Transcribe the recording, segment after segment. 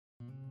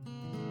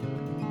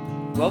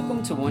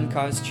Welcome to One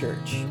Cause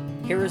Church.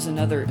 Here is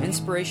another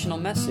inspirational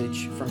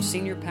message from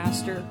Senior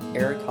Pastor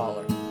Eric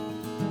Holler.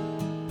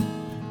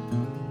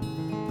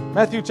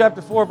 Matthew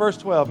chapter 4, verse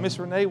 12. Miss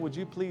Renee, would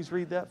you please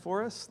read that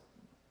for us?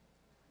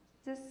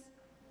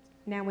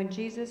 Now when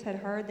Jesus had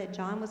heard that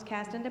John was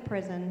cast into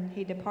prison,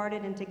 he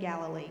departed into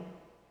Galilee.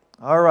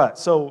 All right,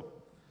 so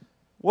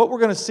what we're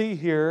going to see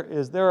here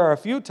is there are a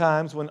few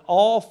times when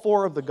all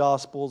four of the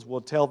Gospels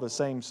will tell the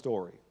same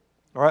story.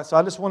 All right, so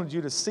I just wanted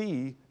you to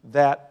see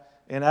that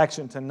in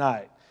action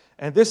tonight.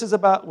 And this is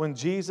about when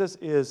Jesus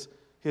is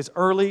his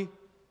early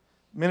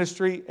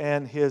ministry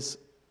and his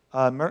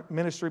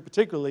ministry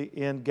particularly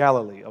in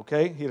Galilee,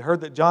 okay? He had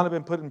heard that John had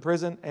been put in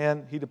prison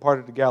and he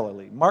departed to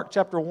Galilee. Mark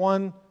chapter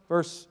 1,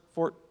 verse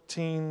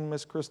 14,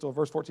 Miss Crystal,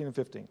 verse 14 and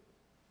 15.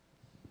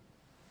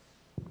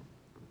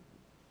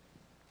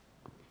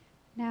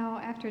 Now,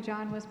 after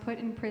John was put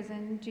in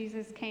prison,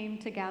 Jesus came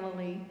to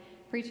Galilee,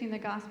 preaching the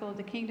gospel of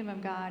the kingdom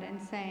of God and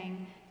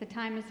saying, "The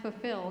time is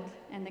fulfilled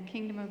and the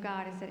kingdom of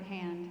God is at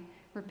hand.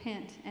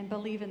 Repent and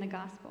believe in the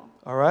gospel."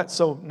 All right,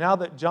 so now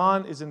that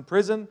John is in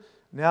prison,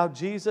 now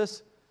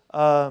Jesus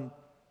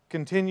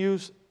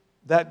continues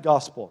that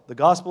gospel, the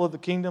gospel of the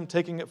kingdom,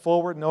 taking it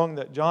forward, knowing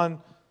that John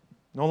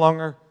no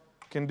longer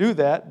can do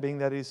that, being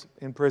that he's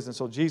in prison.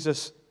 So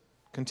Jesus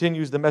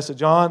continues the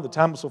message on. The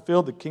time is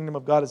fulfilled. The kingdom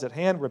of God is at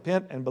hand.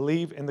 Repent and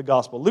believe in the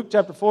gospel. Luke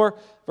chapter 4,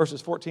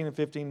 verses 14 and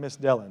 15. Miss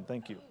Dellen,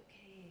 thank you.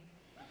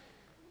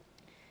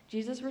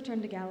 Jesus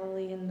returned to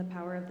Galilee in the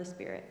power of the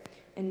Spirit,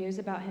 and news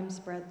about him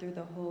spread through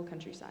the whole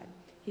countryside.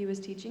 He was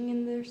teaching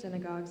in their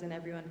synagogues, and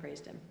everyone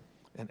praised him.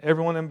 And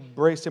everyone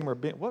embraced him.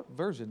 What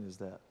version is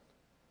that?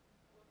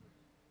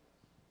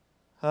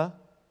 Huh?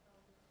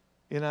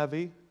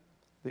 NIV?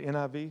 The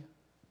NIV?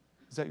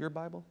 Is that your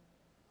Bible?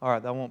 All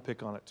right, I won't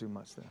pick on it too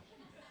much then.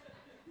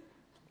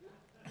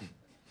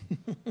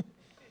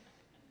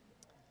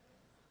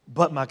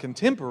 But my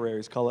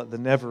contemporaries call it the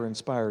Never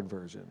Inspired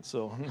version.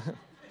 So,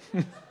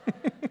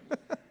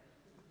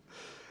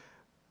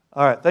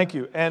 all right, thank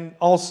you. And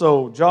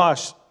also,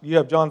 Josh, you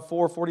have John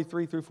 4,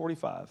 43 through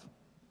 45.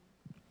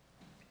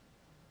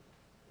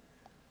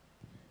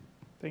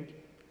 Thank you.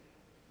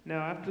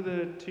 Now after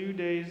the 2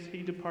 days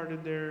he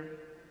departed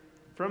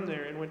from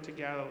there and went to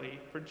Galilee.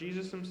 For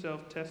Jesus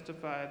himself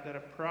testified that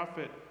a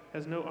prophet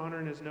has no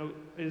honor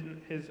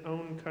in his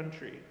own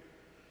country.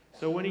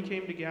 So when he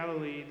came to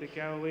Galilee, the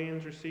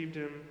Galileans received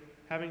him,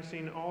 having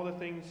seen all the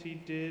things he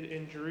did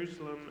in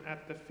Jerusalem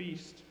at the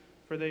feast,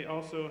 for they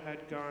also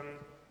had gone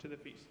to the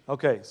feast.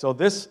 Okay, so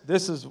this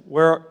is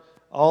where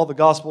all the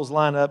Gospels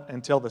line up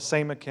and tell the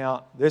same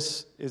account.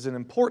 This is an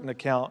important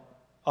account,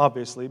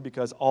 obviously,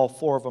 because all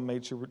four of them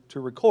made sure to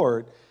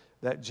record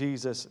that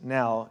Jesus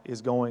now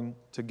is going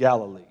to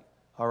Galilee.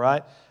 All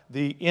right?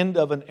 The end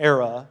of an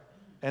era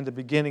and the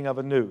beginning of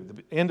a new.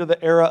 The end of the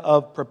era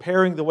of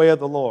preparing the way of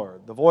the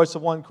Lord. The voice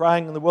of one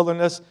crying in the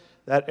wilderness,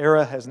 that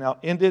era has now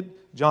ended.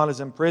 John is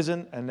in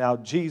prison, and now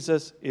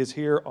Jesus is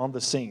here on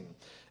the scene.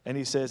 And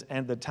he says,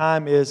 and the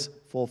time is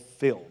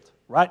fulfilled.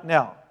 Right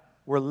now,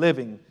 we're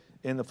living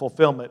in the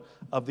fulfillment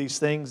of these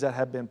things that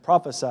have been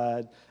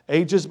prophesied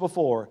ages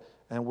before,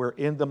 and we're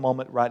in the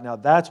moment right now.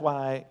 That's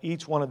why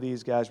each one of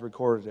these guys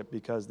recorded it,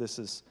 because this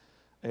is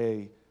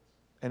an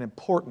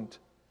important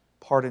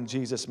part in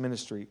Jesus'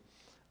 ministry,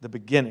 the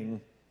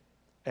beginning.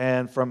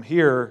 And from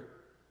here,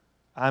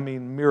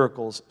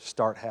 miracles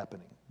start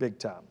happening big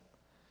time.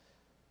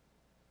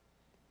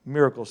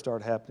 Miracles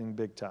start happening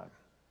big time.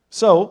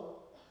 So,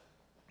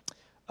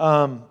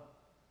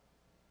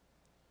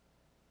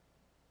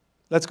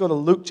 let's go to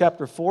Luke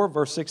chapter 4,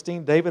 verse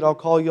 16. David, I'll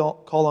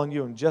call on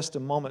you in just a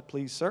moment,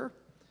 please, sir.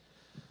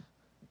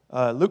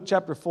 Luke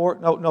chapter 4,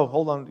 no,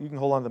 hold on. You can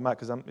hold on to the mic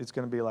because it's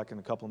going to be like in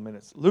a couple of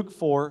minutes. Luke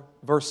 4,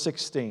 verse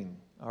 16,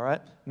 all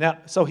right? Now,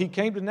 so he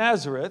came to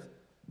Nazareth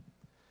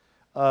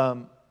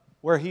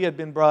where he had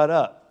been brought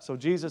up. So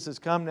Jesus has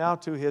come now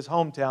to his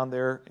hometown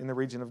there in the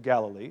region of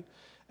Galilee.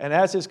 And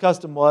as his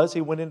custom was,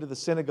 he went into the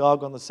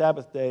synagogue on the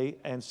Sabbath day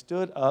and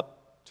stood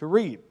up to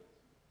read.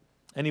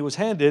 And he was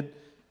handed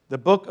the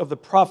book of the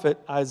prophet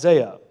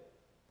Isaiah.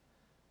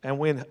 And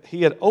when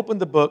he had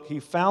opened the book, he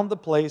found the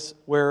place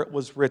where it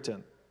was written.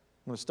 I'm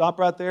going to stop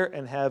right there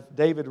and have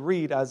David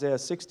read Isaiah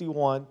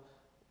 61,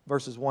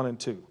 verses 1 and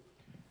 2.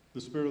 The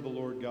Spirit of the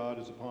Lord God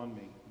is upon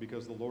me,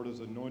 because the Lord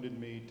has anointed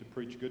me to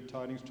preach good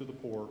tidings to the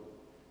poor.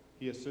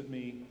 He has sent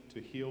me to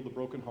heal the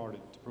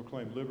brokenhearted, to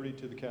proclaim liberty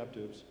to the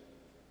captives,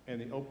 and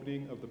the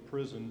opening of the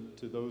prison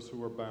to those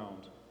who are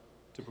bound,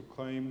 to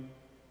proclaim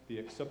the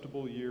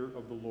acceptable year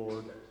of the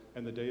Lord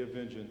and the day of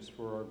vengeance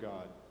for our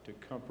God, to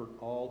comfort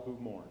all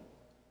who mourn.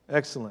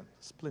 Excellent.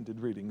 Splendid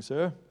reading,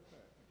 sir.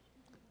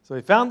 So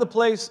he found the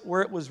place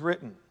where it was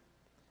written.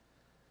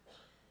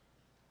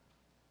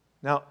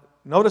 Now,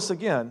 notice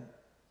again,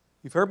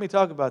 you've heard me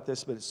talk about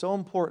this, but it's so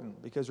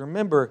important because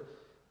remember,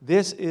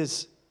 this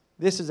is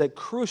a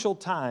crucial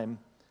time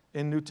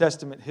in New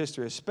Testament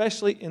history,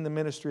 especially in the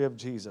ministry of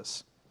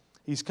Jesus.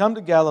 He's come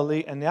to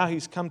Galilee, and now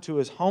he's come to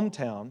his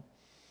hometown,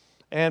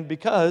 and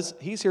because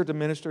he's here to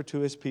minister to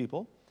his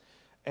people,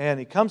 And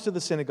he comes to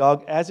the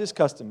synagogue, as his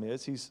custom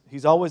is.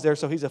 He's always there,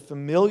 so he's a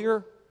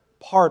familiar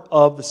part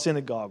of the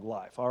synagogue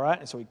life, all right?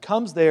 And so he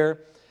comes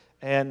there,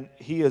 and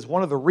he is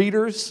one of the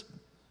readers.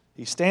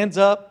 He stands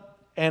up,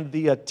 and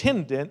the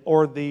attendant,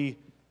 or the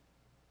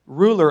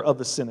ruler of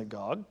the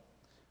synagogue,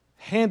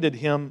 handed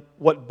him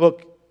what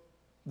book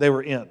they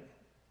were in.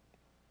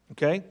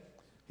 Okay?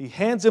 He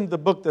hands him the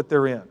book that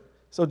they're in.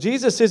 So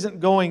Jesus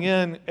isn't going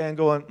in and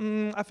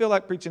going, I feel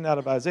like preaching out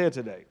of Isaiah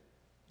today.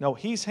 No,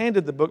 he's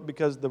handed the book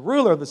because the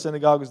ruler of the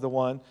synagogue is the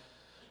one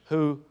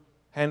who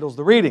handles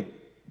the reading.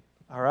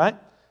 All right?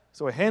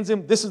 So he hands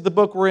him, this is the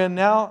book we're in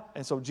now.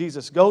 And so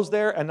Jesus goes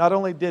there, and not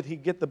only did he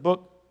get the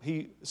book,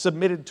 he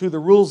submitted to the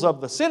rules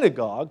of the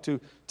synagogue to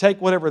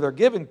take whatever they're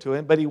giving to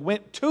him, but he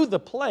went to the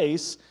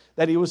place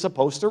that he was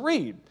supposed to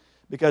read.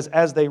 Because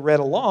as they read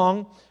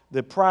along,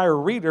 the prior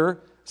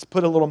reader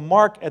put a little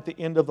mark at the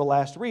end of the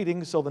last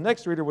reading so the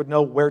next reader would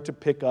know where to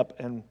pick up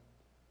and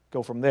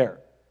go from there.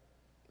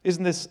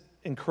 Isn't this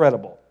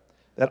incredible?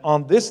 That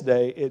on this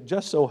day, it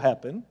just so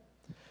happened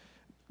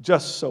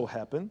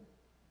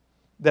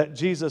that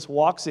Jesus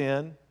walks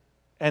in,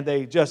 and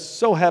they just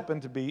so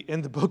happen to be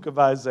in the book of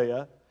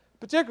Isaiah,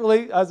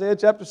 particularly Isaiah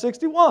chapter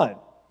 61.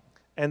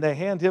 And they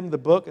hand him the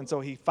book, and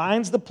so he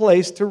finds the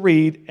place to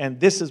read, and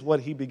this is what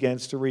he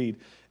begins to read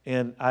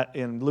in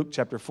Luke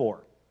chapter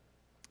 4.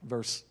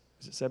 Verse,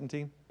 is it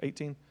 17,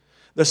 18?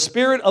 The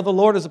Spirit of the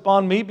Lord is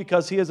upon me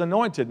because he has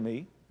anointed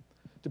me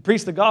to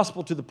preach the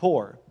gospel to the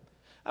poor.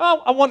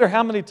 I wonder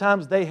how many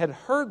times they had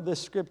heard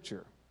this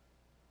scripture.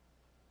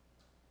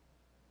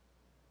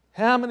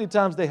 How many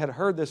times they had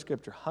heard this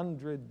scripture?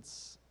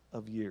 Hundreds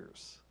of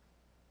years.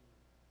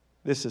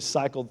 This has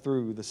cycled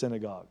through the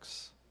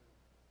synagogues.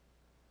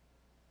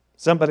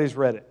 Somebody's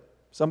read it.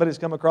 Somebody's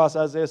come across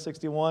Isaiah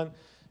 61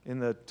 in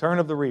the turn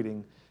of the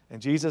reading, and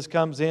Jesus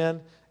comes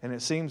in, and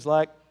it seems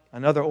like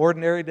another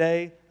ordinary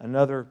day,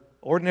 another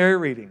ordinary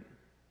reading.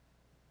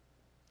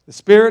 The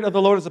Spirit of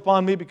the Lord is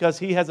upon me because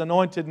he has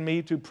anointed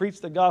me to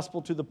preach the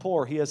gospel to the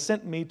poor. He has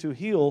sent me to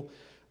heal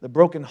the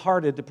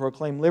brokenhearted, to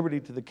proclaim liberty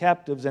to the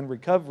captives and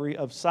recovery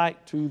of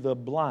sight to the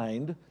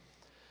blind,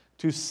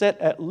 to set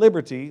at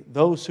liberty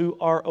those who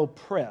are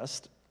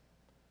oppressed,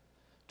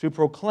 to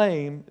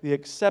proclaim the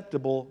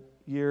acceptable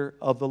year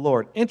of the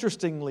Lord.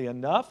 Interestingly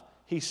enough,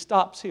 he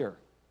stops here.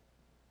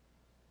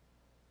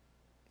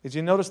 Did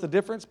you notice the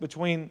difference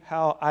between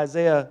how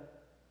Isaiah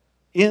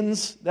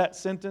ends that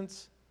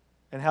sentence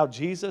and how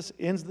Jesus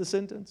ends the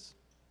sentence?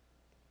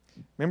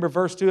 Remember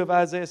verse 2 of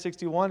Isaiah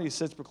 61? He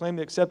says, proclaim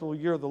the acceptable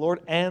year of the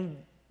Lord and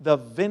the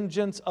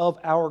vengeance of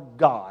our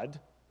God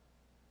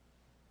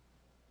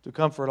to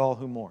comfort all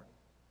who mourn.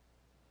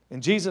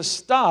 And Jesus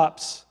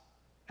stops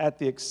at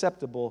the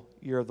acceptable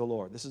year of the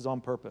Lord. This is on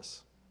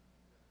purpose.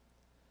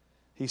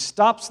 He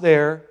stops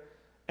there,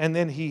 and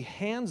then he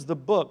hands the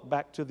book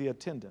back to the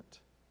attendant.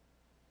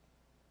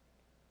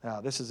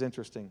 Now, this is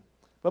interesting.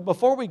 But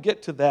before we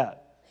get to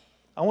that,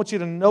 I want you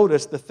to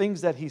notice the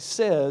things that he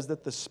says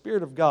that the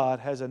Spirit of God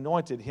has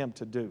anointed him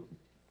to do.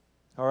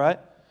 All right?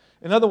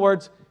 In other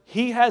words,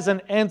 he has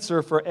an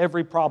answer for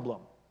every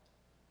problem.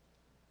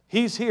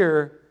 He's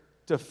here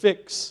to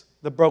fix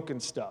the broken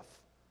stuff.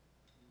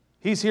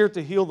 He's here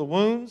to heal the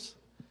wounds.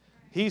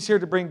 He's here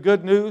to bring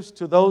good news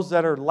to those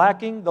that are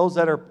lacking, those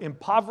that are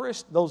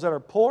impoverished, those that are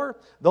poor,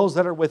 those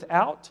that are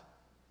without.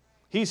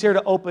 He's here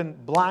to open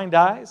blind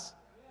eyes.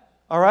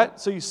 All right?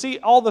 So you see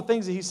all the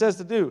things that he says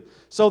to do.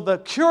 So the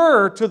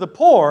cure to the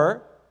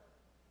poor,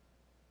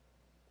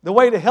 the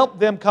way to help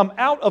them come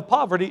out of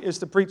poverty is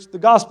to preach the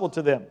gospel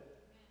to them.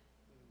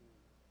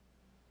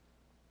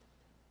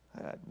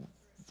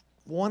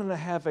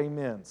 1.5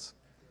 amens.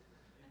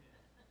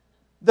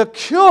 The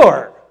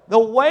cure, the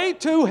way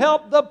to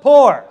help the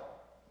poor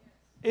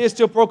is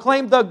to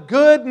proclaim the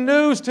good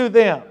news to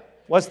them.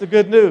 What's the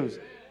good news?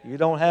 You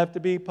don't have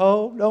to be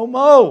po no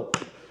mo.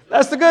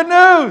 That's the good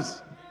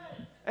news.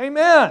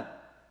 Amen.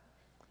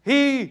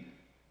 He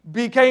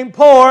became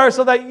poor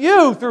so that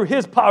you, through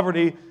his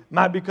poverty,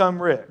 might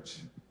become rich.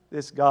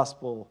 This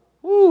gospel,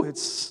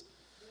 it's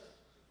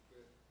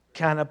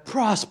kind of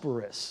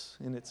prosperous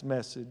in its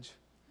message.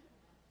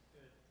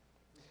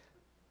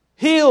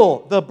 Heal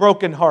the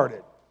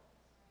brokenhearted.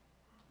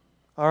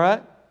 All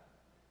right?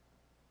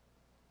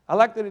 I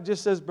like that it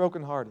just says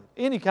brokenhearted.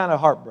 Any kind of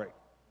heartbreak.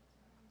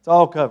 It's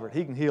all covered.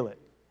 He can heal it.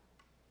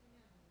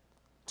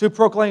 To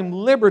proclaim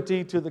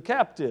liberty to the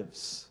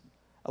captives.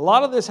 A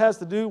lot of this has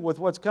to do with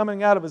what's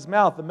coming out of his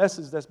mouth, the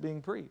message that's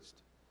being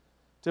preached.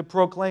 To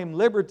proclaim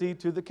liberty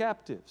to the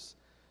captives.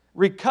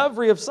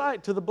 Recovery of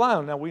sight to the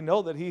blind. Now we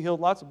know that he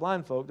healed lots of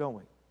blind folk, don't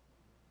we?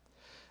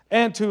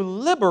 And to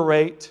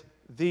liberate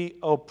the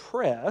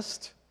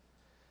oppressed.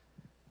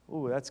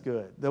 Ooh, that's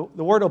good. The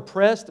word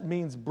oppressed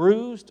means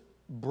bruised,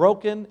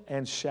 broken,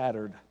 and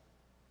shattered.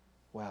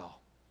 Wow.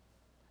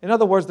 In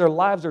other words, their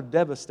lives are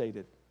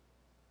devastated.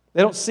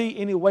 They don't see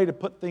any way to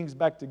put things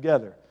back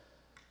together.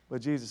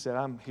 But Jesus said,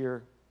 I'm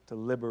here to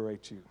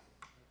liberate you,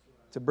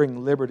 to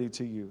bring liberty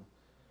to you.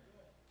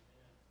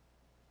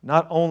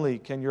 Not only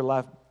can your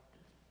life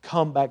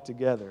come back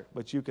together,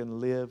 but you can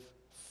live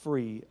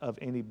free of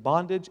any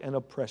bondage and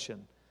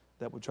oppression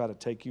that would try to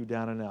take you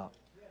down and out.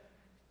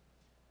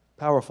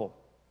 Powerful.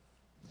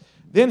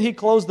 Then he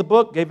closed the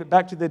book, gave it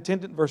back to the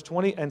attendant, verse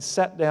 20, and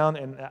sat down,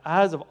 and the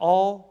eyes of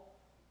all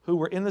who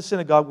were in the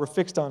synagogue were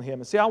fixed on him.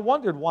 And see, I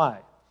wondered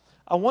why.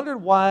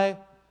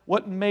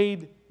 What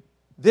made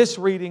this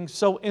reading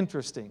so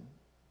interesting,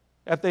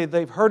 after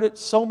they've heard it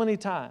so many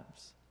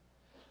times,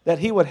 that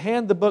he would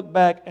hand the book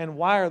back, and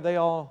why are they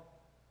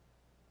all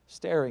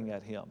staring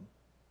at him?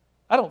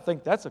 I don't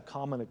think that's a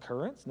common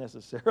occurrence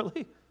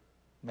necessarily.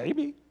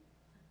 Maybe.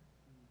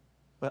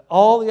 But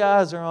all the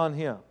eyes are on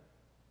him.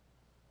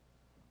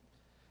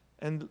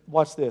 And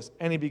watch this.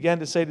 And he began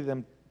to say to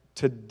them,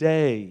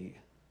 today,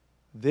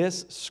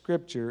 this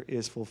scripture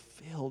is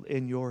fulfilled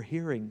in your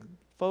hearing.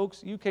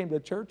 Folks, you came to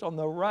church on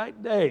the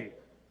right day.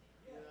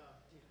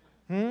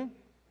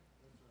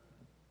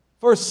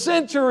 For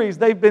centuries,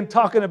 they've been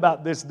talking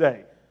about this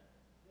day.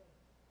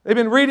 They've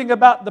been reading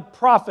about the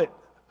prophet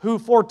who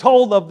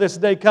foretold of this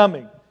day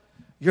coming.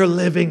 You're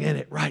living in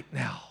it right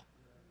now.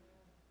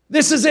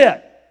 This is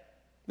it.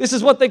 This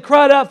is what they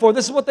cried out for.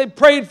 This is what they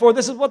prayed for.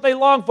 This is what they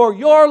longed for.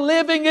 You're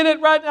living in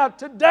it right now.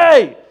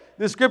 Today,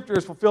 this scripture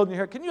is fulfilled in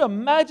your heart. Can you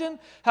imagine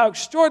how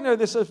extraordinary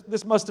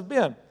this must have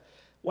been?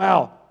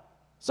 Wow.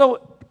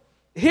 So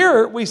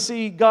here we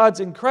see God's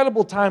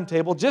incredible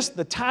timetable. Just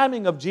the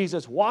timing of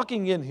Jesus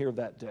walking in here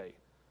that day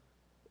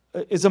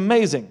is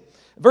amazing.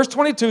 Verse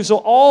 22, so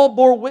all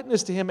bore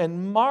witness to him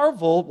and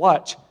marveled,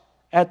 watch,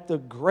 at the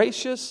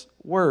gracious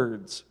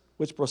words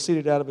which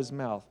proceeded out of his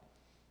mouth.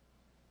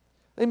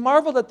 They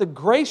marveled at the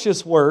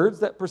gracious words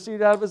that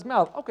proceeded out of his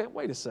mouth. Okay,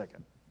 wait a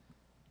second.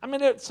 I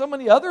mean, so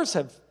many others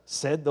have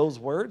said those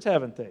words,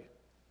 haven't they?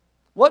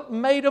 What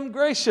made them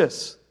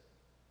gracious?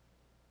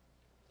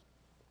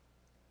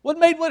 What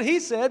made what he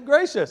said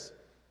gracious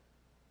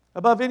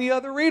above any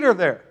other reader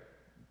there?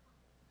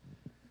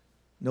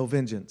 No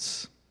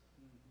vengeance.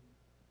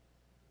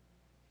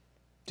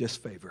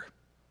 Just favor.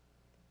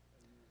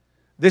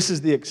 This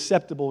is the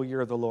acceptable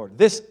year of the Lord.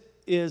 This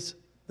is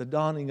the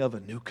dawning of a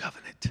new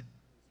covenant.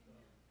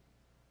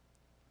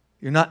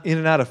 You're not in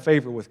and out of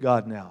favor with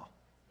God now.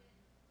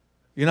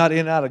 You're not in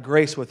and out of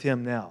grace with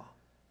Him now.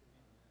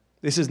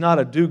 This is not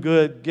a do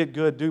good, get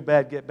good, do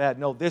bad, get bad.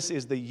 No, this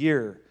is the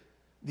year,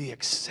 the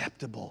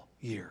acceptable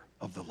year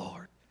of the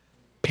Lord.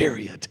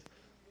 Period.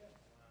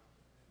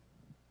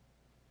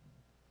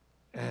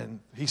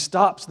 And He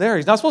stops there.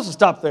 He's not supposed to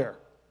stop there.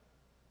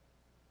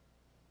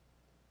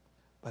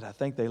 But I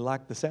think they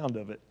liked the sound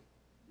of it.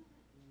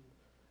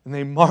 And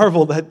they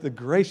marveled at the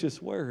gracious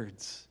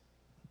words.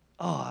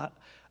 Oh,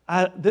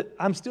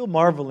 I'm still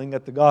marveling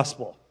at the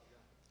gospel.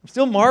 I'm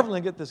still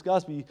marveling at this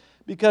gospel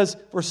because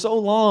for so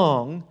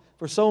long,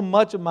 for so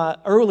much of my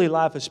early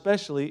life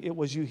especially, it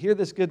was you hear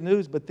this good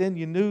news, but then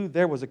you knew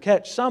there was a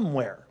catch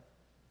somewhere.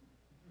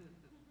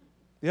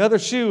 The other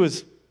shoe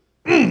is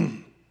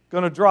going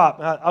to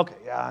drop. Okay,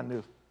 yeah, I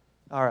knew.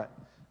 All right,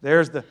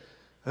 there's the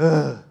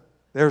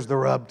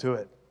rub to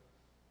it.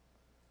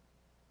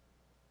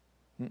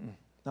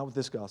 Not with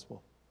this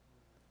gospel.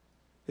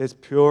 It's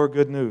pure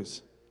good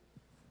news.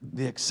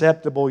 The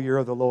acceptable year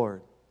of the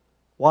Lord.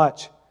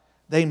 Watch.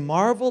 They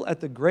marvel at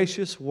the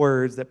gracious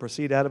words that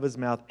proceed out of his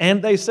mouth.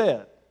 And they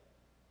said,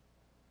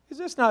 is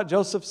this not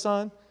Joseph's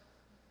son?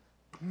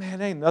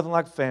 Man, ain't nothing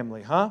like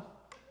family, huh?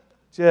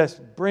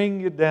 Just bring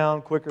you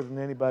down quicker than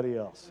anybody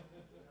else.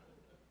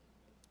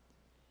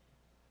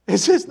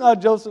 Is this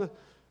not Joseph?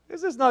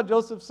 Is this not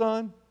Joseph's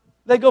son?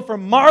 They go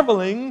from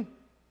marveling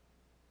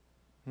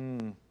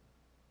to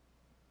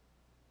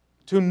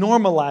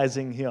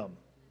normalizing him.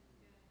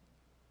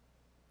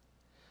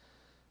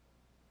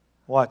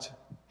 Watch.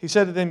 He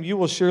said to them, you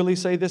will surely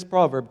say this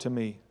proverb to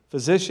me,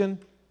 physician,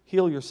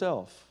 heal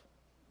yourself.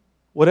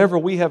 Whatever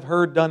we have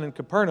heard done in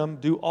Capernaum,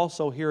 do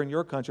also here in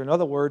your country. In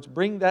other words,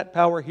 bring that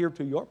power here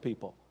to your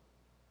people.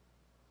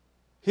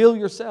 Heal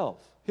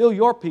yourself. Heal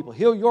your people.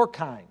 Heal your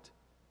kind.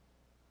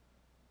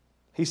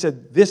 He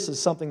said, this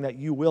is something that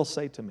you will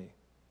say to me.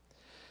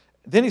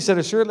 Then he said,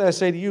 assuredly I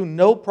say to you,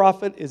 no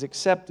prophet is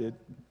accepted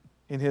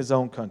in his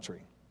own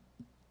country.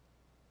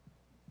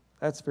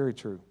 That's very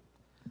true.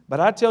 But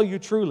I tell you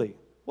truly,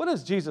 what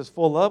is Jesus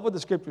full of? What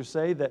does the Scripture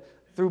say? That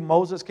through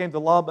Moses came the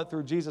law, but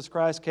through Jesus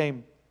Christ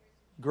came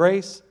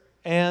grace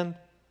and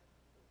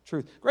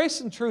truth.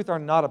 Grace and truth are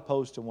not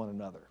opposed to one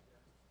another.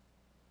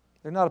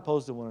 They're not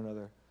opposed to one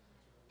another.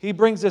 He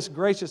brings this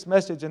gracious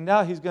message, and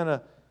now he's going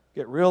to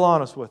get real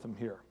honest with them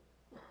here.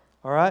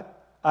 All right?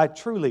 I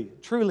truly,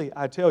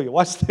 I tell you,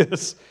 watch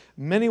this.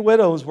 Many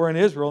widows were in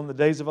Israel in the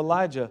days of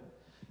Elijah,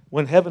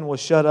 when heaven was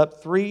shut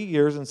up 3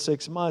 years and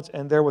 6 months,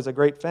 and there was a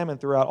great famine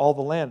throughout all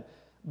the land.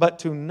 But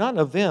to none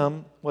of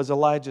them was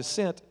Elijah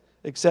sent,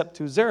 except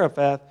to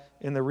Zarephath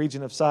in the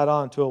region of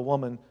Sidon, to a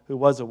woman who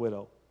was a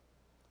widow.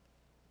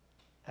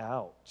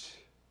 Ouch.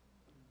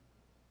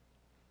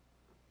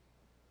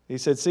 He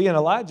said, see, in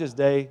Elijah's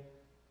day,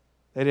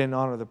 they didn't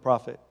honor the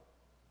prophet.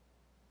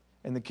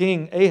 And the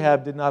king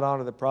Ahab did not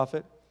honor the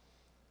prophet.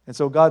 And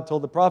so God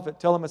told the prophet,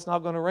 tell them it's not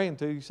going to rain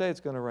until you say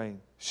it's going to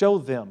rain. Show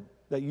them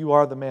that you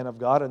are the man of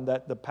God and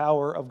that the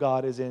power of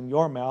God is in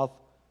your mouth.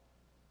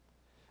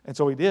 And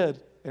so he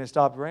did, and it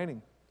stopped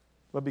raining.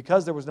 But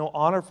because there was no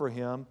honor for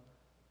him,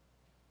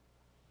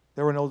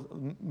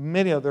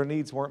 many of their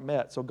needs weren't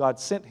met. So God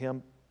sent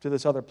him to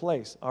this other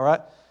place. All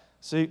right?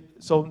 See,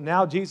 so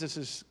now Jesus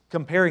is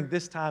comparing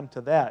this time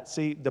to that.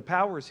 See, the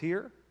power is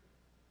here.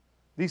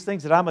 These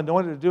things that I'm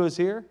anointed to do is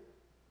here.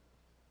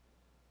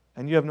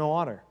 And you have no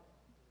honor.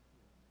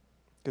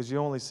 Because you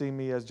only see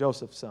me as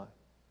Joseph's son.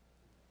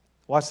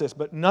 Watch this.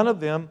 But none of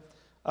them,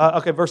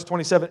 verse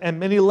 27, and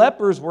many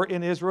lepers were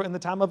in Israel in the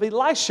time of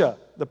Elisha,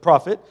 the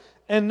prophet,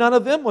 and none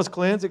of them was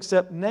cleansed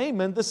except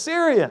Naaman the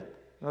Syrian.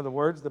 In other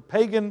words, the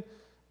pagan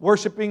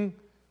worshiping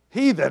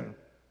heathen.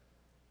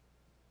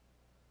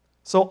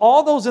 So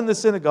all those in the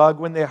synagogue,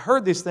 when they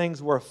heard these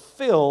things, were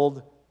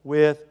filled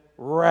with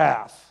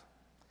wrath.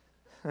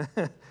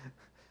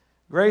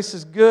 Grace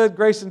is good,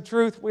 grace and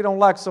truth we don't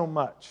like so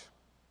much.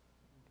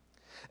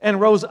 And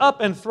rose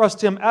up and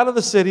thrust him out of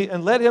the city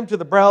and led him to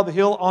the brow of the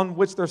hill on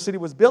which their city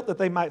was built, that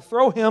they might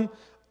throw him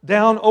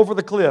down over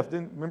the cliff.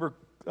 Remember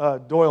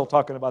Doyle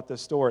talking about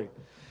this story.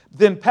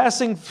 Then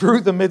passing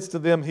through the midst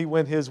of them, he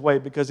went his way,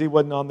 because he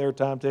wasn't on their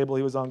timetable,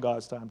 he was on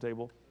God's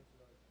timetable.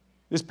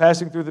 Just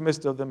passing through the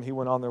midst of them, he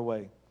went on their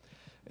way.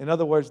 In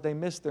other words, they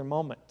missed their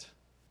moment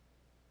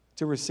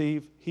to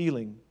receive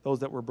healing, those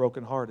that were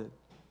brokenhearted,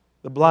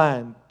 the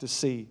blind to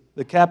see,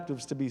 the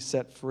captives to be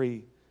set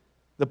free,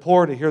 the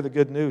poor to hear the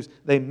good news.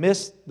 They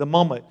missed the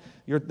moment.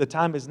 The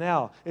time is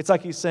now. It's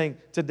like he's saying,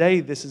 today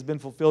this has been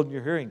fulfilled in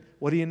your hearing.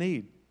 What do you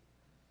need?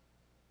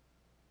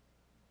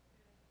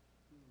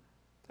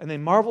 And they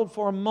marveled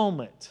for a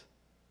moment.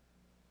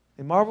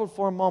 They marveled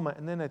for a moment,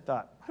 and then they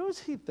thought, who does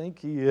he think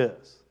he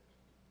is?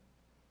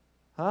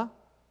 Huh?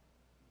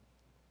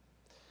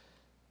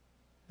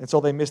 And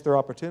so they missed their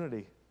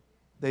opportunity.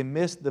 They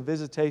missed the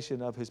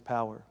visitation of his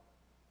power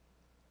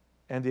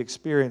and the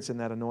experience in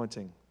that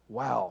anointing.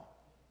 Wow.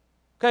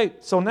 Okay,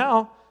 so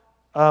now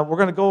we're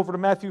going to go over to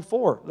Matthew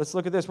 4. Let's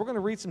look at this. We're going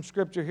to read some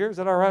scripture here. Is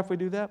that all right if we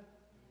do that?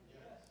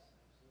 Yes.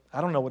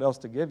 I don't know what else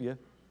to give you.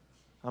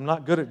 I'm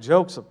not good at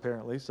jokes,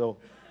 apparently, so.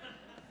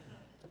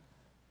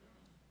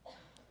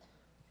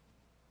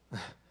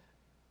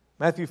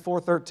 Matthew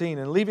 4:13,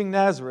 and leaving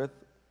Nazareth,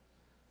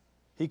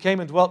 he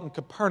came and dwelt in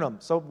Capernaum.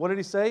 So what did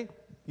he say?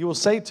 You will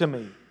say to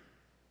me,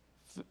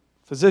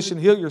 physician,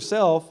 heal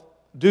yourself.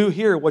 Do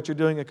here what you're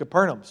doing in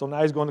Capernaum. So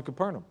now he's going to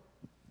Capernaum,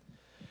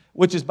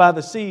 which is by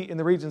the sea in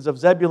the regions of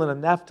Zebulun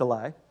and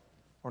Naphtali,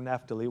 or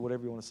Naphtali,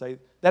 whatever you want to say,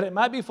 that it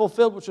might be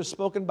fulfilled which was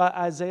spoken by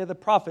Isaiah the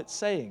prophet,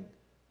 saying,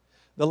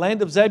 the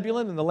land of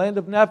Zebulun and the land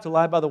of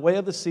Naphtali by the way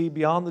of the sea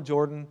beyond the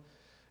Jordan,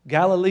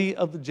 Galilee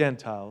of the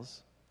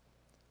Gentiles.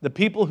 The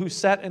people who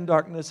sat in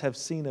darkness have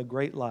seen a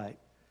great light,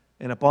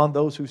 and upon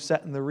those who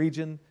sat in the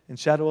region and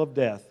shadow of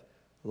death,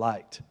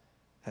 light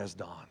has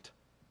dawned.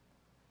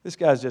 This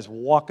guy's just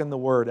walking the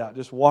word out,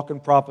 just walking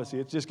prophecy.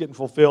 It's just getting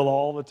fulfilled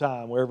all the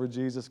time wherever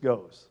Jesus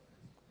goes.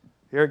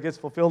 Here it gets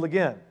fulfilled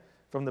again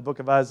from the book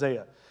of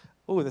Isaiah.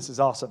 Oh, this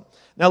is awesome.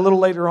 Now, a little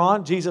later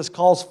on, Jesus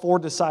calls 4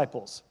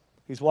 disciples.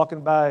 He's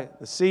walking by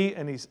the sea,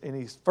 and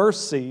he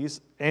first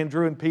sees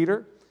Andrew and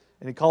Peter,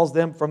 and he calls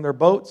them from their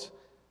boats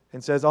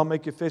and says, I'll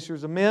make you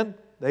fishers of men.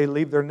 They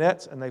leave their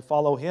nets and they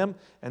follow him.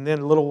 And then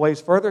a little ways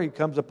further, he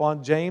comes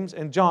upon James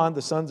and John,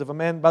 the sons of a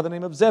man by the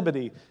name of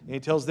Zebedee. And he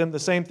tells them the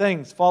same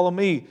things, follow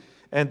me.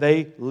 And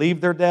they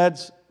leave their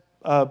dad's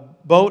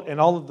boat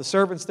and all of the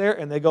servants there,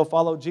 and they go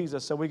follow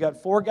Jesus. So we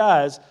got 4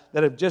 guys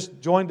that have just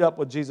joined up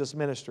with Jesus'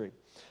 ministry.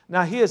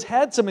 Now, he has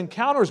had some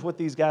encounters with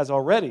these guys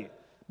already,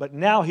 but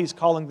now he's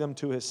calling them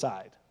to his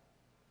side.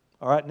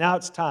 All right, now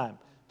it's time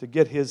to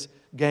get his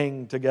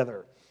gang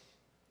together.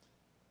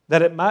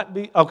 That it might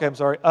be,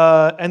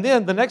 and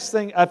then the next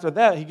thing after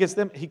that,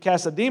 he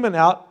casts a demon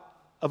out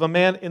of a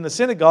man in the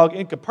synagogue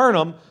in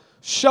Capernaum,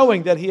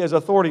 showing that he has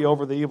authority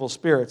over the evil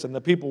spirits. And the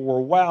people were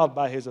wowed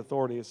by his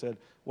authority and said,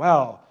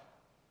 wow,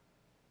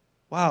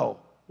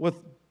 with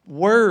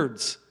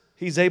words,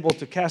 he's able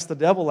to cast the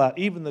devil out.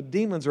 Even the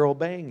demons are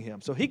obeying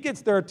him. So he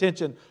gets their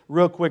attention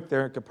real quick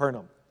there in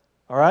Capernaum.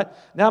 All right?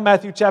 Now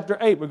Matthew chapter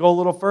 8, we go a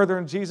little further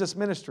in Jesus'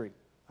 ministry.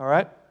 All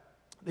right?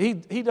 He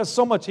does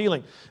so much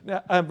healing.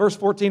 Now, verse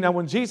 14, now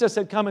when Jesus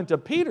had come into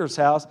Peter's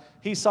house,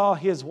 he saw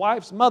his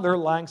wife's mother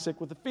lying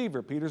sick with a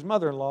fever. Peter's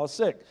mother-in-law is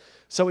sick.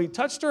 So he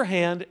touched her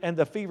hand, and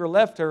the fever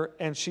left her,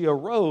 and she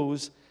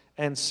arose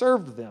and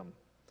served them.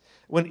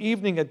 When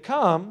evening had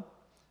come,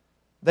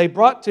 they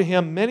brought to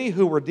him many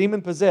who were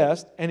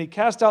demon-possessed, and he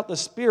cast out the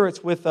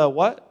spirits with a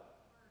what?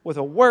 With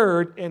a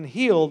word, and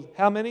healed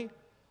how many?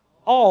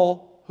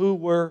 All who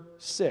were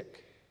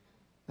sick.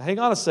 Now hang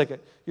on a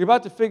second. You're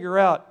about to figure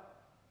out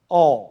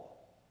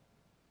all.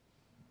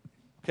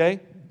 Okay?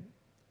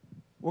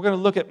 We're going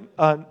to look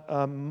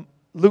at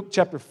Luke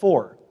chapter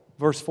 4,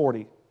 verse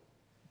 40.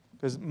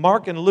 Because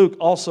Mark and Luke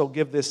also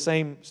give this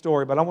same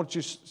story, but I want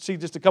you to see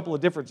just a couple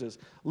of differences.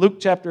 Luke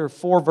chapter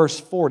 4, verse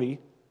 40.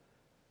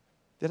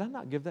 Did I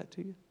not give that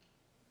to you?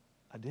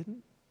 I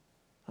didn't?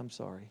 I'm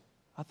sorry.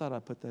 I thought I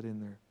put that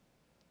in there.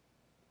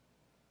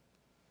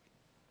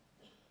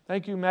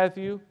 Thank you,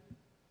 Matthew.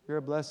 You're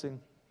a blessing.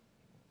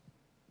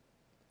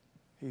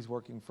 He's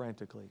working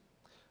frantically.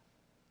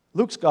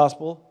 Luke's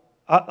gospel,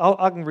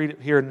 I can read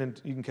it here and then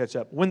you can catch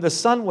up. When the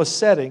sun was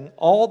setting,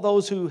 all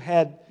those who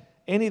had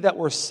any that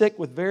were sick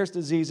with various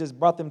diseases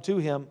brought them to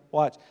him.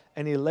 Watch.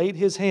 And he laid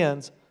his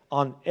hands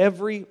on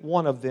every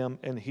one of them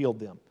and healed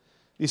them.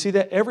 You see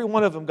that? Every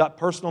one of them got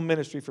personal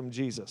ministry from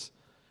Jesus.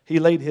 He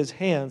laid his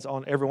hands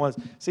on everyone.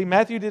 See,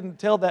 Matthew didn't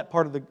tell that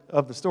part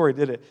of the story,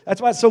 did it? That's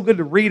why it's so good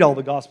to read all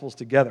the Gospels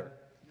together,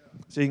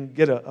 so you can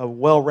get a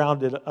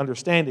well-rounded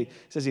understanding. It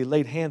says he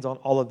laid hands on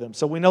all of them.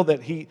 So we know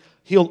that he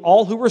healed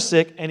all who were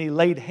sick, and he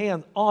laid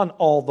hands on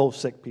all those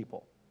sick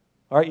people.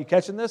 All right, you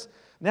catching this?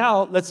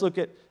 Now, let's look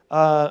at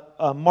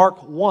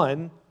Mark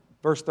 1,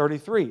 verse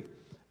 33.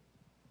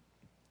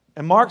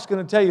 And Mark's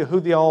going to tell you who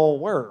they all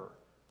were.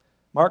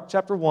 Mark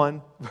chapter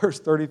 1, verse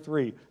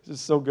 33. This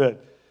is so good.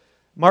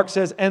 Mark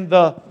says,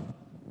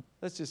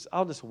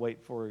 I'll just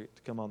wait for it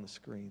to come on the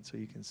screen so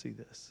you can see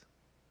this.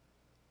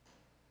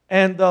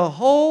 And the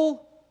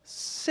whole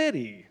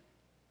city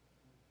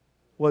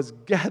was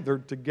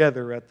gathered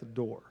together at the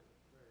door.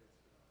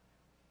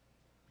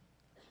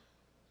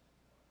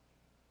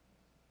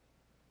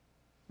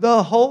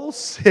 The whole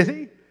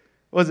city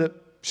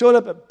showed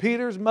up at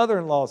Peter's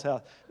mother-in-law's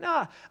house.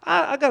 Now,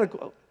 I got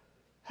to.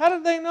 How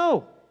did they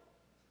know?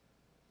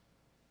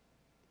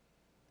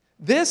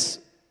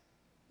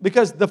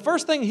 Because the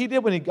first thing he did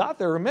when he got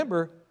there,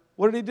 remember,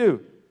 what did he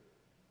do?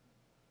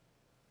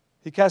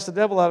 He cast the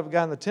devil out of a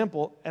guy in the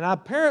temple, and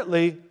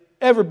apparently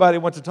everybody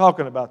went to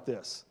talking about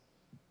this.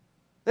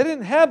 They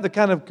didn't have the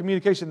kind of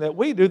communication that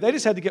we do. They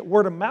just had to get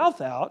word of mouth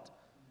out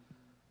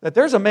that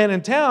there's a man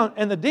in town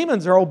and the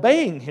demons are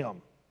obeying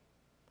him.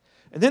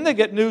 And then they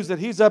get news that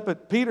he's up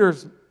at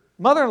Peter's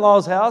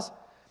mother-in-law's house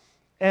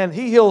and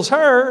he heals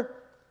her.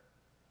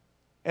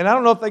 And I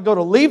don't know if they go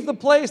to leave the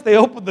place, they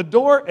open the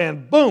door,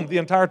 and boom, the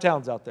entire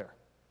town's out there.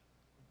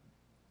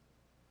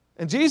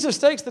 And Jesus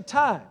takes the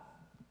time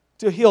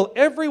to heal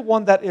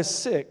everyone that is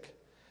sick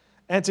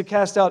and to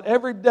cast out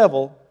every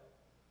devil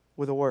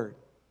with a word.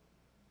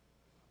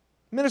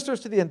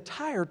 Ministers to the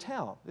entire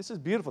town. This is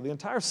beautiful, the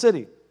entire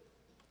city.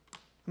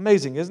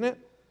 Amazing, isn't it?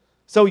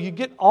 So you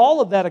get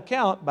all of that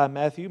account by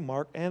Matthew,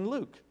 Mark, and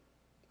Luke.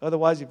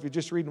 Otherwise, if you're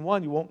just reading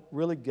one, you won't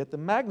really get the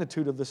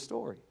magnitude of the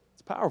story.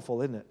 It's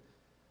powerful, isn't it?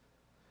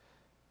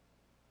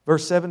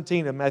 Verse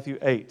 17 of Matthew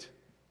 8.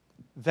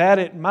 That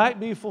it might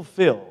be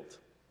fulfilled,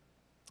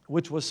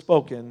 which was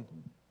spoken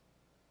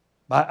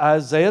by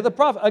Isaiah the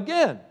prophet.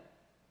 Again,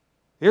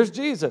 here's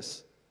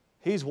Jesus.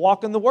 He's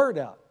walking the word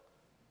out.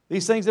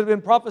 These things that have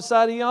been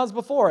prophesied eons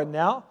before. And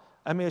now,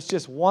 it's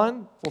just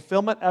one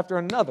fulfillment after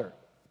another.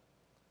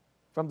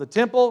 From the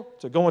temple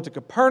to going to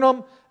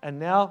Capernaum, and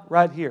now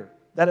right here.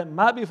 That it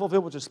might be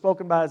fulfilled, which is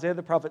spoken by Isaiah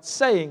the prophet,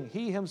 saying,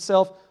 He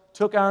himself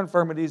took our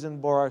infirmities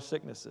and bore our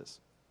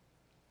sicknesses.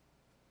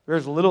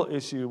 There's a little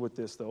issue with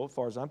this, though, as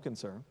far as I'm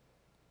concerned.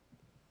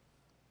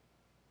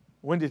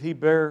 When did he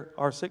bear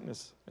our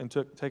sickness and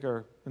take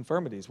our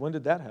infirmities? When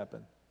did that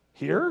happen?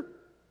 Here?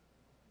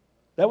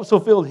 That was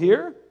fulfilled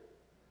here?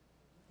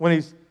 When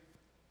he's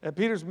at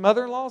Peter's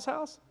mother-in-law's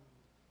house?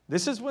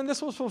 This is when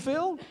this was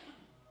fulfilled?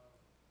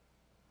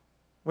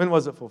 When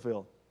was it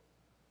fulfilled?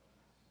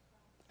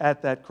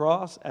 At that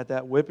cross, at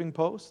that whipping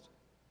post,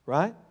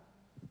 right?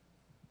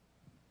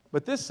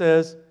 But this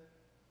says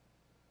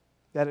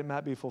that it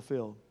might be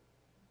fulfilled.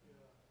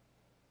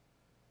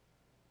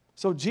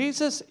 So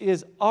Jesus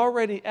is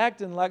already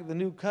acting like the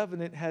new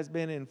covenant has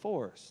been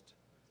enforced.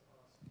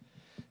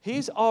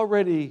 He's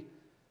already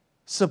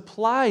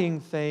supplying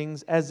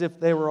things as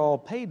if they were all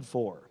paid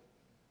for.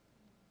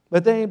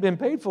 But they ain't been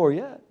paid for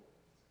yet.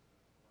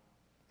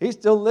 He's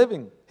still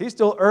living. He's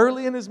still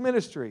early in his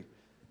ministry.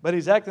 But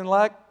he's acting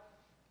like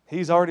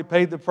he's already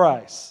paid the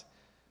price.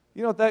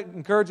 You know what that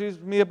encourages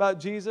me about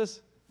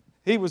Jesus?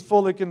 He was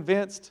fully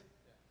convinced,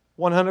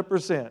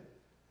 100%,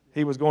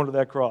 he was going to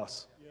that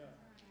cross.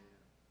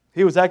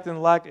 He was acting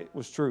like it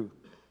was true.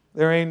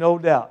 There ain't no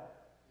doubt.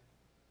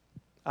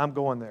 I'm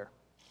going there.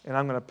 And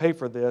I'm going to pay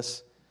for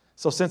this.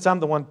 So since I'm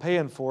the one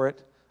paying for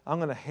it, I'm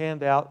going to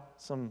hand out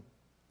some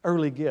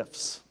early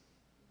gifts.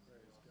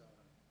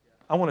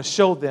 I want to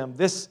show them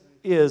this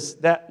is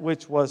that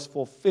which was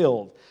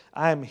fulfilled.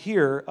 I am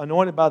here,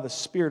 anointed by the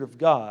Spirit of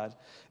God,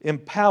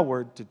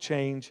 empowered to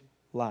change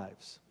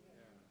lives.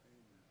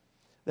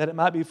 That it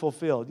might be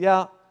fulfilled.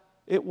 Yeah,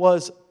 it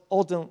was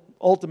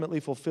ultimately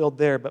fulfilled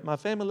there. But my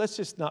family,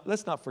 let's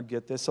not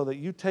forget this, so that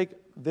you take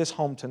this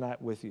home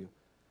tonight with you.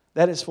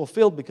 That is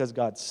fulfilled because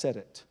God said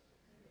it.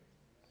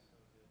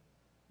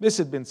 This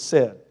had been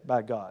said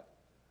by God.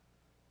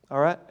 All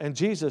right? And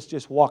Jesus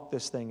just walked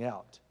this thing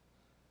out.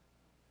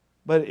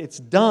 But it's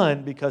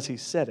done because He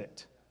said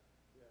it.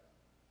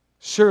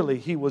 Surely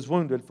He was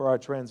wounded for our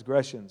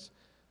transgressions.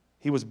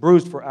 He was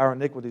bruised for our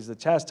iniquities. The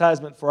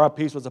chastisement for our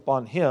peace was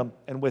upon Him,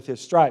 and with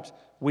His stripes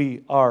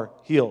we are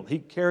healed. He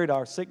carried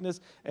our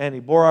sickness and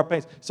He bore our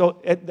pains. So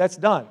that's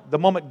done. The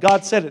moment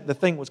God said it, the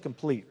thing was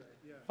complete.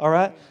 All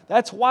right?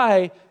 That's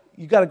why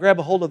you got to grab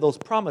a hold of those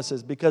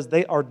promises, because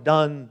they are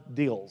done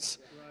deals.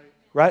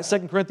 Right?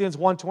 2 Corinthians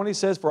 1:20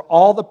 says, for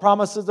all the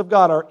promises of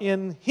God are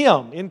in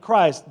Him, in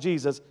Christ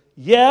Jesus.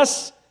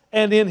 Yes,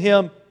 and in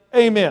Him,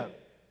 amen.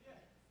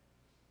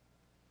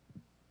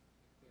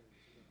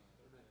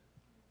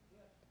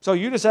 So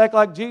you just act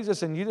like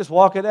Jesus and you just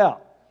walk it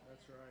out.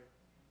 That's right.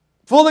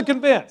 Fully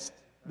convinced.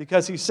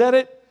 Because He said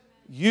it,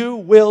 you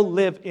will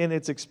live in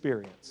its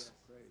experience.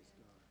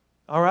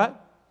 All right?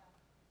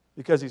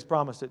 Because He's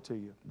promised it to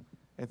you.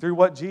 And through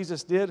what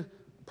Jesus did,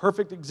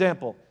 perfect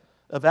example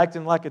of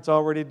acting like it's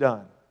already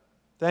done.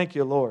 Thank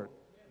you, Lord.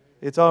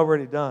 It's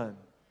already done.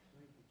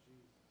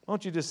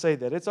 Won't you just say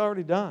that? It's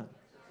already done.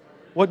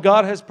 What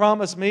God has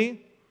promised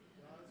me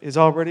is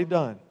already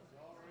done.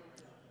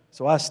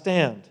 So I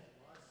stand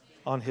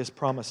on His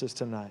promises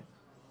tonight.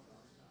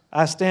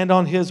 I stand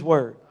on His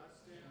word.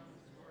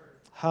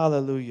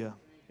 Hallelujah.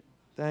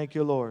 Thank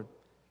you, Lord.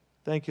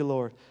 Thank you,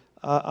 Lord.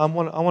 I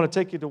want to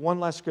take you to one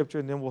last scripture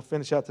and then we'll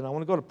finish out tonight. I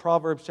want to go to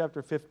Proverbs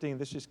chapter 15.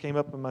 This just came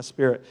up in my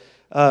spirit.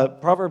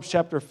 Proverbs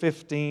chapter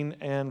 15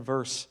 and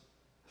verse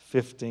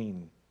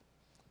 15.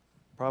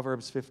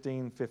 Proverbs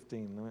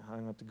 15:15. I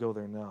don't have to go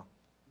there now.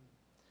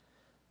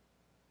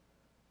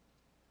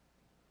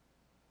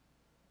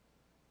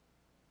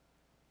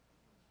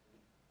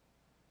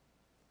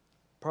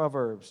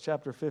 Proverbs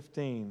chapter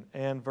 15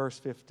 and verse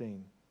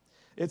 15.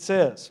 It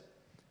says,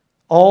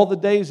 all the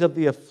days of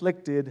the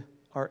afflicted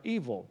are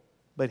evil,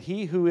 but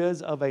he who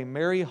is of a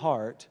merry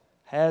heart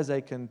has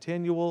a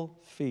continual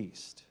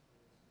feast.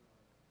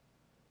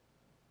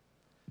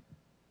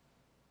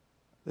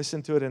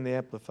 Listen to it in the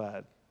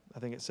Amplified. I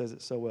think it says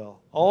it so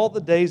well. All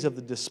the days of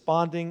the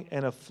desponding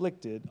and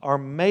afflicted are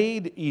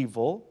made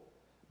evil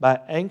by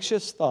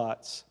anxious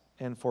thoughts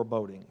and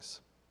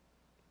forebodings.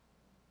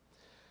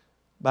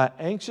 By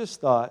anxious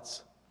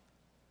thoughts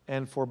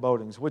and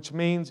forebodings, which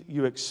means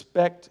you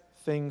expect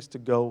things to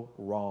go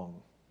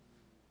wrong.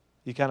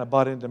 You kind of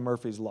bought into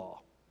Murphy's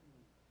Law.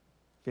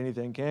 If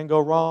anything can go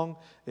wrong,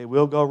 it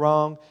will go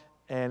wrong,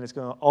 and it's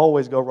going to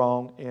always go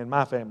wrong in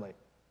my family.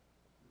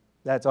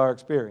 That's our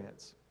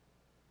experience.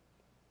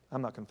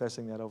 I'm not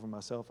confessing that over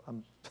myself.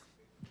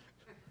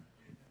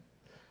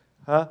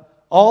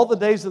 All the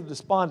days of the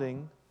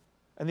desponding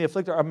and the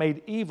afflicted are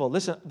made evil.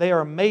 Listen, they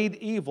are made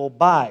evil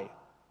by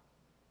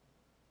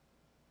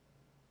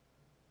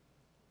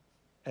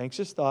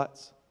anxious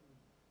thoughts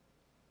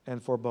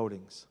and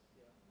forebodings.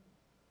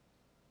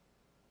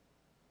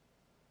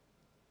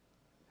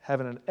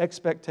 Having an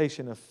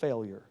expectation of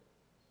failure,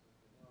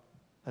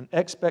 an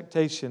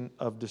expectation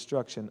of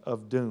destruction,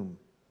 of doom.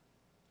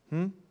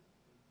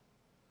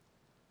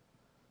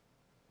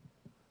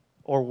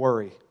 Or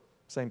worry.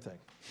 Same thing.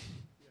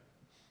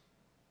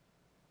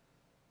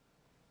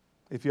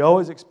 If you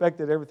always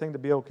expected everything to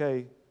be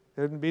okay,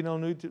 there'd be no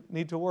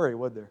need to worry,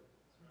 would there?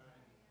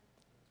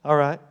 All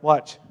right,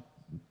 watch.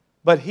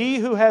 But he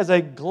who has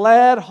a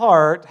glad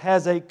heart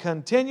has a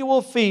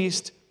continual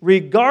feast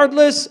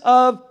regardless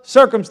of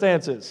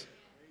circumstances.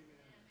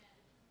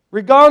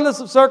 Regardless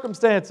of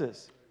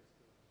circumstances.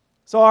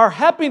 So our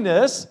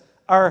happiness,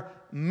 our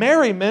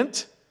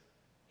merriment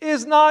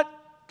is not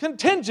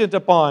contingent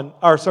upon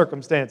our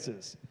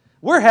circumstances.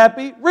 We're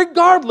happy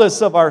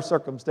regardless of our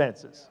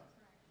circumstances.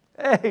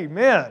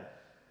 Amen.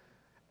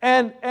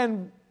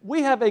 And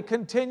we have a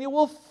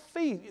continual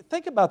feast.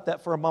 Think about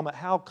that for a moment,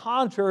 how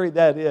contrary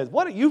that is.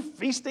 What are you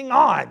feasting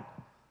on?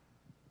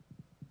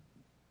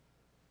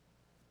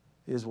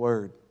 His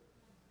word.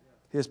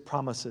 His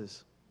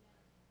promises.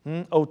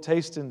 Oh,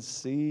 taste and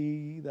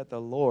see that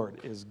the Lord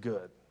is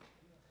good.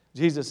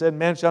 Jesus said,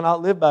 man shall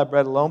not live by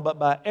bread alone, but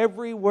by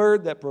every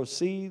word that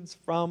proceeds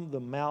from the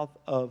mouth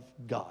of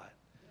God.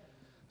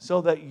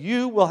 So that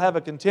you will have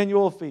a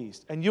continual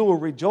feast, and you will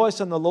rejoice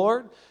in the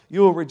Lord,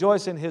 you will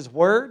rejoice in His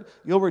word,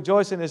 you'll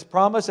rejoice in His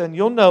promise, and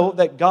you'll know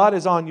that God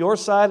is on your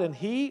side, and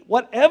He,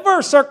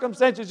 whatever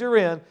circumstances you're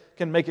in,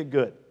 can make it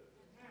good.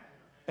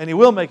 And He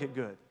will make it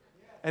good.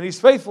 And He's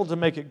faithful to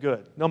make it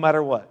good, no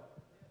matter what.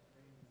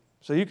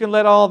 So you can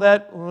let all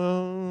that,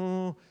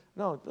 no,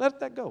 let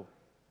that go.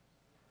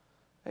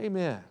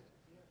 Amen.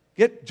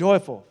 Get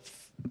joyful.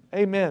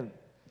 Amen.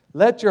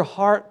 Let your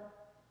heart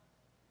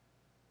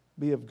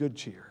be of good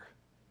cheer.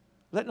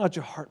 Let not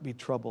your heart be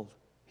troubled.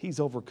 He's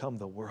overcome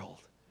the world.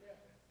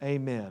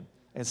 Amen.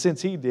 And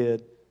since He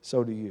did,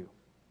 so do you.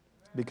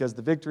 Because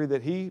the victory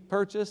that He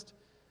purchased,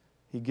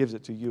 He gives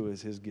it to you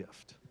as His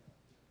gift.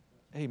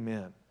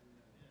 Amen.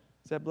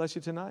 Does that bless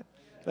you tonight?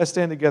 Let's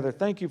stand together.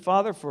 Thank you,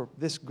 Father, for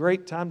this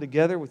great time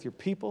together with your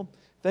people.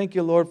 Thank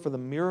you, Lord, for the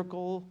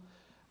miracle,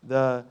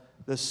 the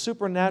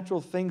supernatural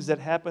things that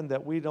happen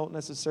that we don't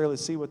necessarily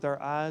see with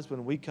our eyes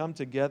when we come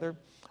together.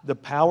 The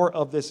power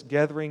of this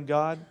gathering,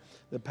 God.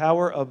 The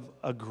power of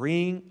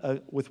agreeing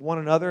with one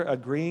another,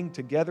 agreeing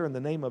together in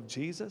the name of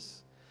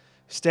Jesus.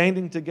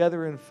 Standing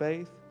together in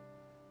faith.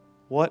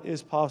 What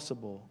is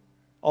possible?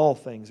 All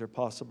things are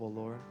possible,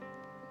 Lord.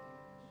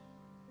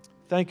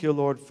 Thank you,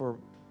 Lord, for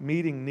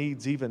meeting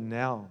needs even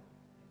now.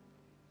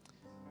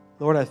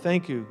 Lord, I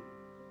thank you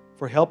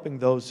for helping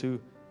those who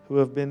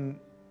have been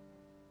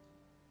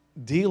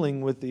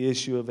dealing with the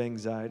issue of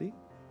anxiety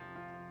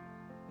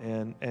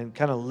and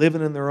kind of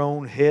living in their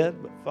own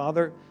head. But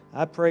Father,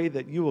 I pray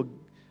that you will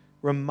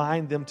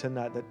remind them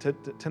tonight,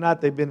 that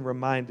tonight they've been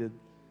reminded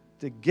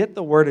to get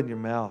the word in your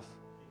mouth.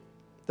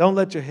 Don't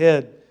let your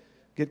head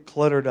get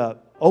cluttered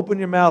up. Open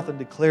your mouth and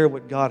declare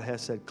what God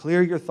has said.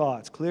 Clear your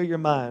thoughts, clear your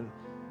mind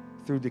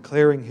through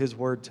declaring His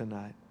word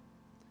tonight.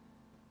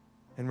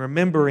 And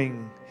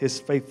remembering His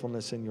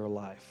faithfulness in your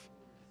life.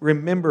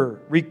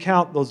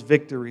 Recount those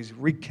victories.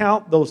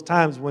 Recount those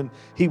times when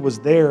He was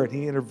there and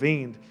He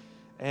intervened.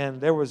 And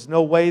there was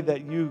no way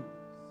that you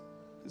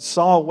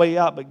saw a way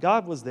out, but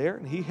God was there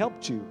and He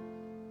helped you.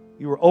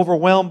 You were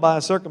overwhelmed by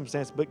a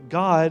circumstance, but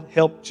God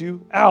helped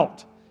you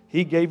out.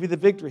 He gave you the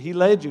victory. He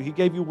led you. He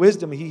gave you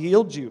wisdom. He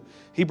healed you.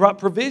 He brought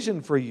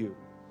provision for you.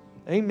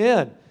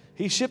 Amen.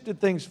 He shifted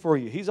things for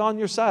you. He's on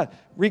your side.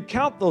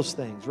 Recount those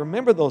things.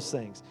 Remember those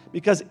things.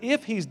 Because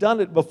if He's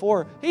done it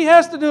before, He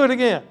has to do it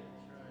again.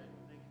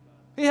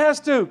 He has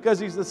to, because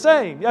He's the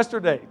same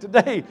yesterday,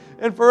 today,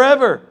 and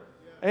forever.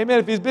 Amen.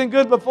 If He's been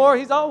good before,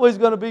 He's always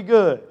going to be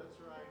good.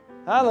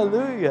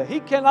 Hallelujah.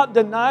 He cannot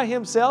deny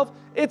Himself.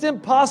 It's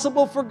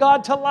impossible for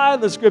God to lie,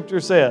 the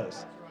Scripture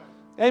says.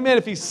 Amen.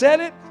 If He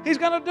said it, He's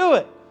going to do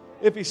it.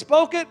 If He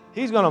spoke it,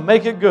 He's going to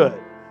make it good.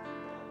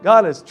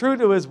 God is true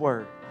to His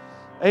word.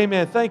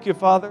 Amen. Thank you,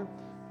 Father.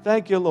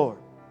 Thank you, Lord.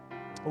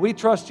 We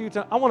trust you.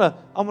 I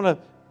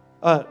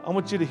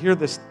want you to hear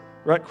this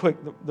right quick.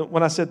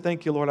 When I said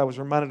thank you, Lord, I was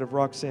reminded of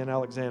Roxanne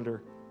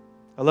Alexander.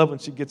 I love when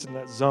she gets in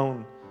that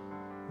zone.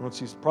 When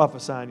she's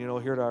prophesying,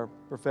 here at our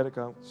prophetic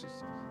conference.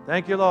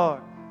 Thank you,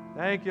 Lord.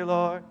 Thank you,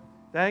 Lord.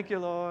 Thank you,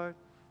 Lord.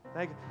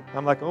 Thank you.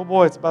 I'm like, oh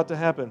boy, it's about to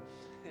happen.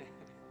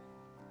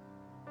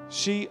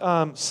 She,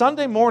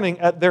 Sunday morning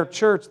at their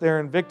church there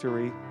in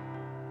Victory,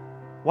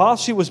 while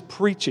she was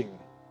preaching,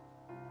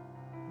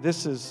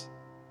 this is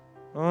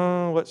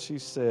what she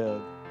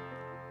said.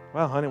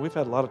 Wow, honey, we've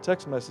had a lot of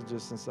text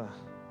messages since I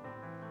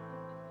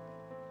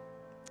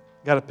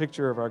got a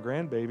picture of our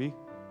grandbaby.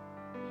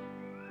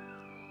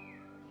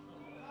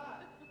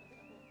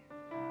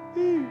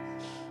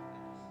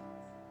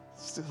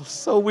 Still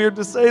so weird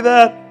to say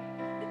that.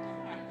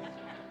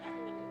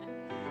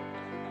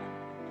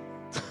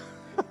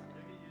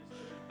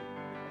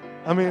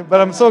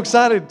 But I'm so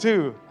excited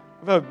too.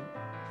 I have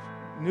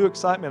a new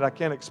excitement I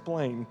can't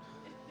explain.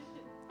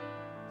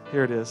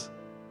 Here it is.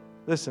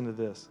 Listen to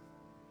this.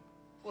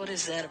 What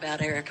is that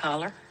about Eric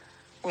Holler?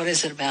 What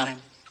is it about him?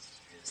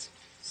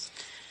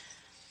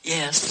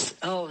 Yes.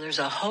 Oh, there's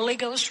a Holy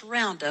Ghost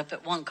roundup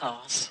at one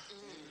cause.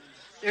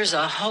 There's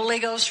a Holy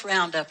Ghost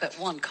roundup at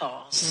one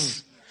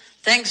cause.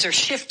 Things are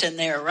shifting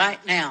there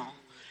right now.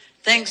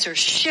 Things are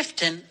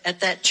shifting at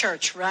that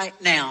church right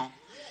now.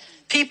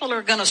 People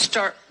are going to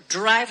start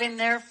driving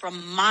there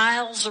from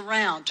miles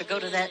around to go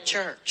to that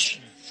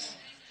church.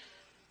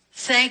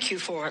 Thank you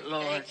for it,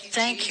 Lord.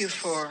 Thank you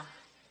for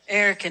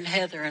Eric and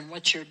Heather and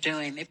what you're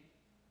doing.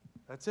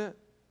 That's it.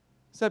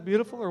 Is that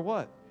beautiful or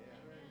what?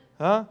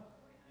 Huh?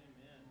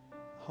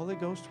 Holy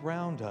Ghost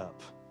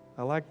roundup.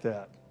 I like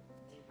that.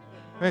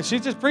 Man,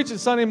 she's just preaching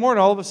Sunday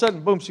morning. All of a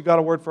sudden, boom, she got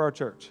a word for our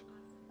church.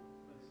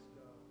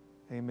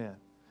 Amen.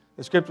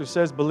 The Scripture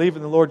says, believe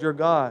in the Lord your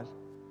God,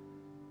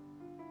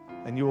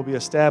 and you will be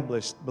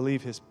established.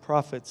 Believe His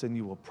prophets, and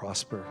you will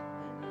prosper.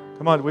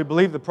 Come on, do we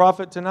believe the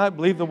prophet tonight?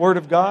 Believe the Word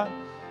of God?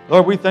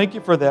 Lord, we thank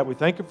you for that. We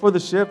thank you for the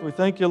shift. We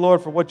thank you,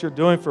 Lord, for what you're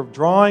doing, for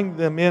drawing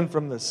them in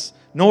from the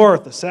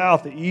north, the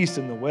south, the east,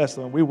 and the west.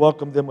 Lord, we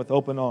welcome them with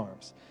open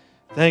arms.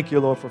 Thank you,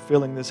 Lord, for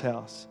filling this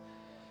house.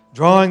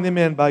 Drawing them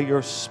in by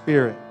your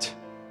Spirit.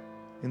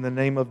 In the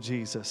name of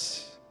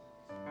Jesus.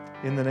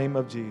 In the name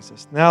of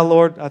Jesus. Now,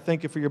 Lord, I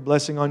thank you for your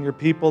blessing on your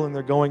people, and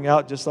they're going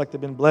out just like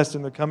they've been blessed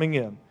and they're coming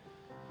in.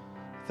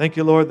 Thank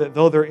you, Lord, that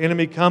though their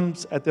enemy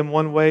comes at them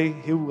one way,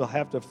 he will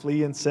have to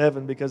flee in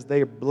seven, because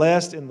they are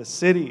blessed in the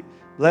city,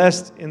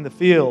 blessed in the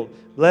field,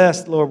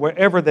 blessed, Lord,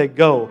 wherever they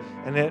go,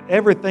 and that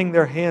everything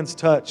their hands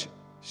touch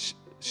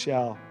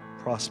shall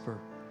prosper.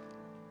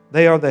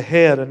 They are the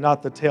head and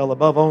not the tail,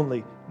 above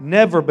only,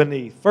 never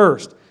beneath,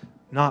 first,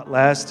 not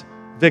last,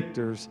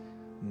 victors,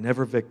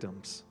 never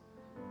victims.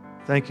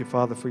 Thank you,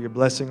 Father, for your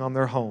blessing on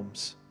their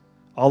homes.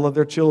 All of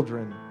their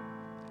children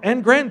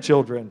and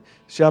grandchildren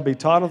shall be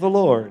taught of the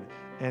Lord,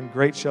 and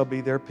great shall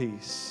be their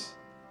peace.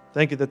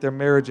 Thank you that their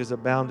marriages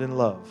abound in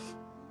love,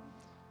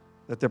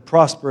 that they're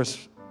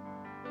prosperous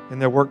in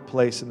their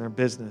workplace and their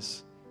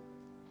business,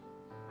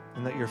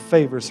 and that your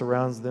favor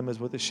surrounds them as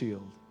with a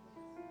shield.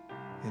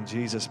 In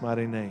Jesus'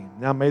 mighty name.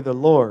 Now may the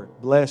Lord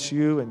bless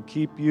you and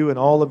keep you in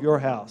all of your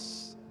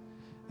house,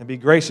 and be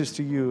gracious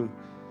to you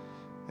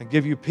and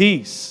give you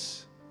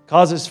peace.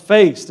 Cause His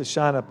face to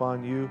shine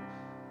upon you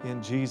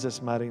in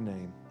Jesus' mighty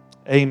name.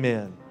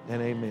 Amen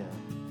and amen.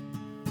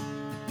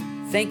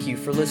 Thank you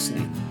for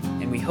listening,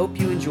 and we hope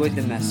you enjoyed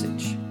the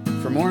message.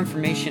 For more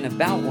information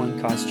about One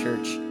Cause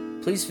Church,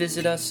 please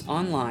visit us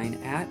online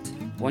at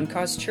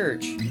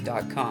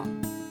onecausechurch.com.